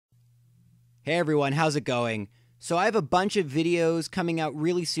Hey everyone, how's it going? So I have a bunch of videos coming out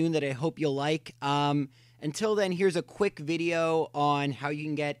really soon that I hope you'll like. Until then, here's a quick video on how you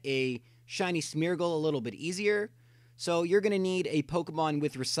can get a Shiny Smeargle a little bit easier. So you're going to need a Pokemon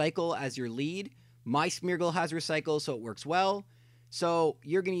with Recycle as your lead. My Smeargle has Recycle, so it works well. So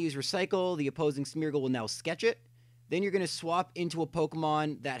you're going to use Recycle. The opposing Smeargle will now sketch it. Then you're going to swap into a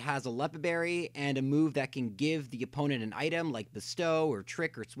Pokemon that has a Leppa Berry and a move that can give the opponent an item like Bestow or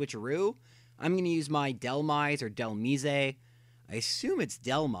Trick or Switcheroo. I'm going to use my Delmise or Delmise. I assume it's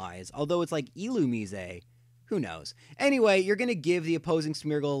Delmise, although it's like Illumise. Who knows? Anyway, you're going to give the opposing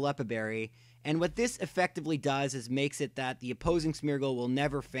Smeargle a Leppa Berry, and what this effectively does is makes it that the opposing Smeargle will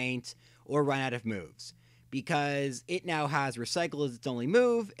never faint or run out of moves, because it now has Recycle as its only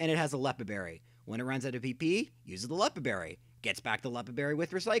move, and it has a Leppa Berry. When it runs out of PP, uses the Leppa Berry, gets back the Leppa Berry with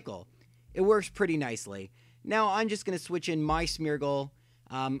Recycle. It works pretty nicely. Now I'm just going to switch in my Smeargle.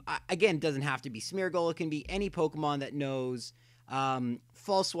 Again, it doesn't have to be Smeargle. It can be any Pokemon that knows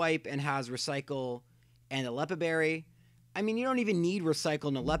False Swipe and has Recycle and a Leppa Berry. I mean, you don't even need Recycle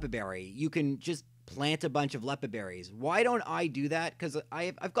and a Leppa Berry. You can just plant a bunch of Leppa Berries. Why don't I do that? Because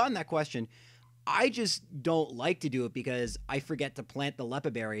I've gotten that question. I just don't like to do it because I forget to plant the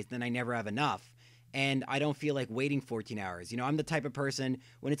Leppa Berries, then I never have enough. And I don't feel like waiting 14 hours. You know, I'm the type of person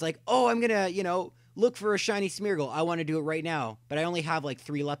when it's like, oh, I'm going to, look for a Shiny Smeargle. I want to do it right now. But I only have like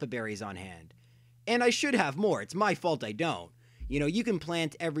 3 Leppa Berries on hand. And I should have more. It's my fault I don't. You can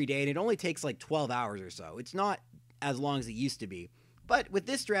plant every day and it only takes like 12 hours or so. It's not as long as it used to be. But with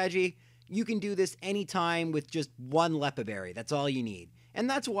this strategy, you can do this anytime with just 1 Leppa Berry. That's all you need. And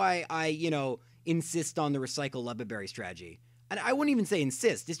that's why I, insist on the Recycle Leppa Berry strategy. And I wouldn't even say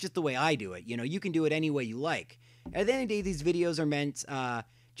insist, it's just the way I do it. You can do it any way you like. At the end of the day, these videos are meant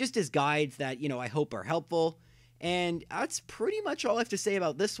just as guides that, I hope are helpful. And that's pretty much all I have to say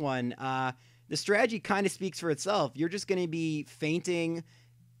about this one. The strategy kind of speaks for itself. You're just going to be fainting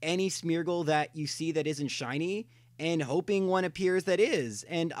any Smeargle that you see that isn't shiny and hoping one appears that is.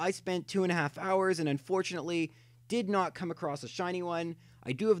 And I spent 2.5 hours and unfortunately did not come across a shiny one.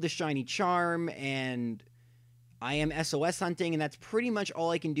 I do have the shiny charm and I am SOS hunting, and that's pretty much all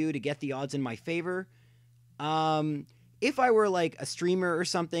I can do to get the odds in my favor. If I were like a streamer or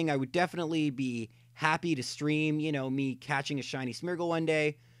something, I would definitely be happy to stream, me catching a shiny Smeargle one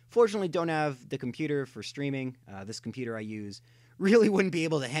day. Fortunately, don't have the computer for streaming. This computer I use really wouldn't be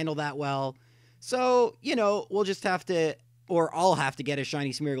able to handle that well. So, we'll just have to, or I'll have to get a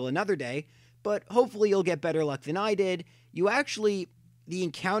shiny Smeargle another day, but hopefully you'll get better luck than I did. The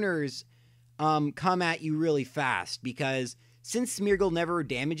encounters come at you really fast because since Smeargle never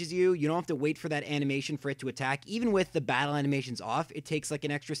damages you, you don't have to wait for that animation for it to attack. Even with the battle animations off, it takes like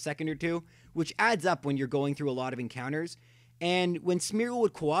an extra second or two, which adds up when you're going through a lot of encounters. And when Smeargle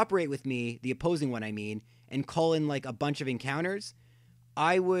would cooperate with me, the opposing one I mean, and call in like a bunch of encounters,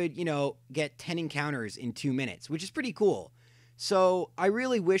 I would, get 10 encounters in 2 minutes, which is pretty cool. So I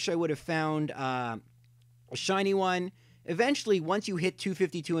really wish I would have found a shiny one. Eventually, once you hit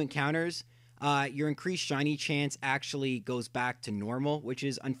 252 encounters, your increased shiny chance actually goes back to normal, which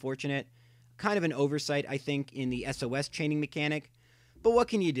is unfortunate. Kind of an oversight, I think, in the SOS chaining mechanic. But what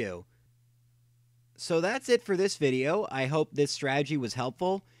can you do? So that's it for this video. I hope this strategy was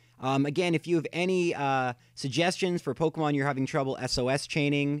helpful. Again, if you have any suggestions for Pokemon you're having trouble SOS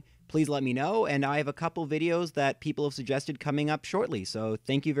chaining, please let me know. And I have a couple videos that people have suggested coming up shortly. So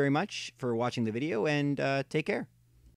thank you very much for watching the video and take care.